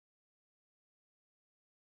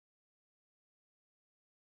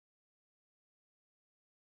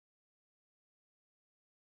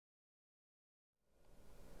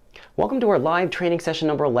Welcome to our live training session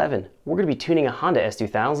number 11. We're going to be tuning a Honda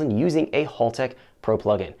S2000 using a Haltech Pro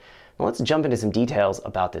Plug-In. Now let's jump into some details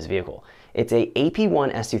about this vehicle. It's a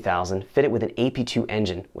AP1 S2000 fitted with an AP2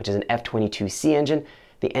 engine, which is an F22C engine.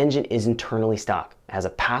 The engine is internally stock. It has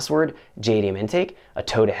a password JDM intake, a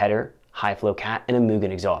Toyota header, high flow cat, and a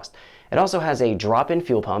Mugen exhaust. It also has a drop-in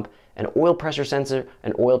fuel pump, an oil pressure sensor,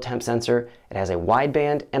 an oil temp sensor. It has a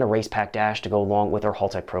wideband and a race pack dash to go along with our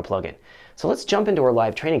Haltech Pro Plug-In. So let's jump into our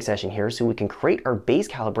live training session here so we can create our base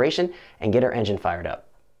calibration and get our engine fired up.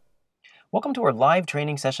 Welcome to our live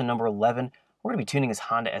training session number 11. We're going to be tuning this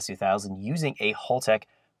Honda S2000 using a Haltech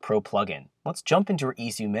Pro Plug-In. Let's jump into our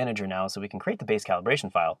Ecu Manager now so we can create the base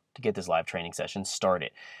calibration file to get this live training session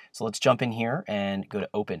started. So let's jump in here and go to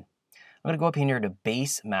Open. I'm going to go up here to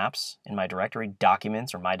Base Maps in my directory,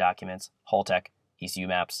 Documents or My Documents, Haltech, ECU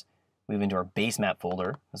Maps. Move into our Base Map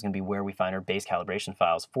folder. This is going to be where we find our base calibration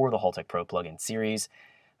files for the Haltech Pro Plug-In series.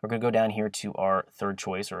 We're going to go down here to our third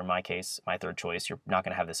choice, or in my case, my third choice. You're not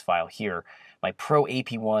going to have this file here. My Pro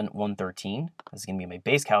AP1 113. This is going to be my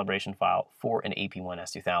base calibration file for an AP1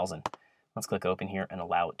 S2000. Let's click Open here and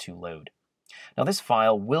allow it to load. Now this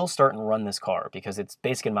file will start and run this car because it's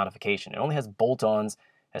basic in modification. It only has bolt-ons,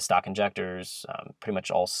 has stock injectors, pretty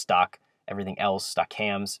much all stock, everything else, stock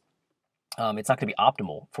cams. It's not going to be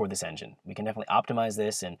optimal for this engine. We can definitely optimize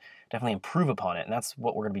this and definitely improve upon it, and that's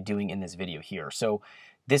what we're going to be doing in this video here. So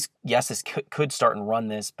this, yes, this could start and run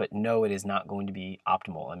this, but no, it is not going to be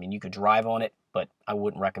optimal. I mean, you could drive on it, but I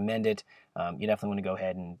wouldn't recommend it. You definitely want to go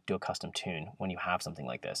ahead and do a custom tune when you have something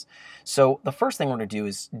like this. So the first thing we're going to do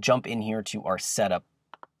is jump in here to our setup,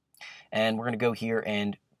 and we're going to go here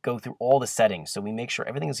and go through all the settings so we make sure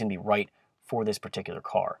everything is going to be right for this particular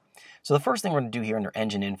car. So the first thing we're going to do here under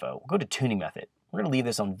engine info, we'll go to tuning method. We're going to leave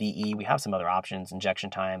this on VE. We have some other options, injection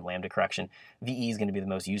time, lambda correction. VE is going to be the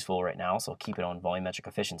most useful right now, so I'll keep it on volumetric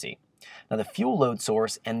efficiency. Now the fuel load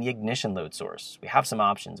source and the ignition load source, we have some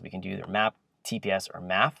options. We can do either MAP, TPS, or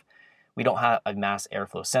MAF. We don't have a mass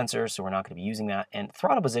airflow sensor, so we're not going to be using that. And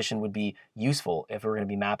throttle position would be useful if we're going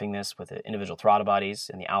to be mapping this with the individual throttle bodies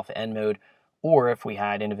in the alpha N mode, or if we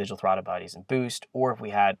had individual throttle bodies in boost, or if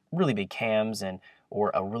we had really big cams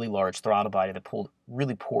or a really large throttle body that pulled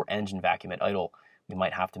really poor engine vacuum at idle, we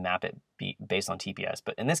might have to map it based on TPS.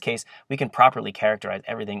 But in this case, we can properly characterize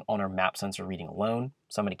everything on our map sensor reading alone.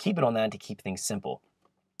 So I'm going to keep it on that to keep things simple.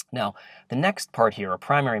 Now, the next part here, our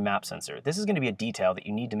primary map sensor, this is going to be a detail that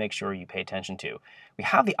you need to make sure you pay attention to. We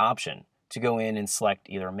have the option to go in and select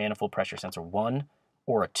either a manifold pressure sensor 1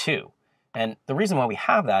 or a 2. And the reason why we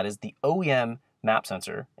have that is the OEM map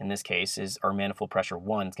sensor, in this case, is our manifold pressure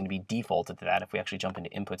 1. It's going to be defaulted to that. If we actually jump into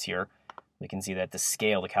inputs here, we can see that the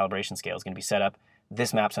scale, the calibration scale, is going to be set up.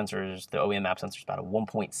 This map sensor, the OEM map sensor, is about a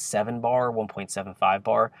 1.7 bar, 1.75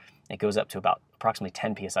 bar. It goes up to about approximately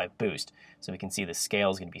 10 psi boost. So we can see the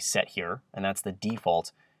scale is going to be set here, and that's the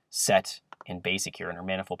default set in basic here in our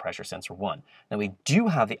manifold pressure sensor 1. Now we do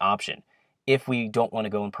have the option, if we don't want to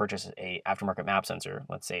go and purchase a aftermarket map sensor,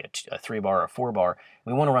 let's say a 3 bar or a 4 bar,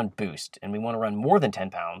 we want to run boost and we want to run more than 10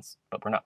 pounds, but we're not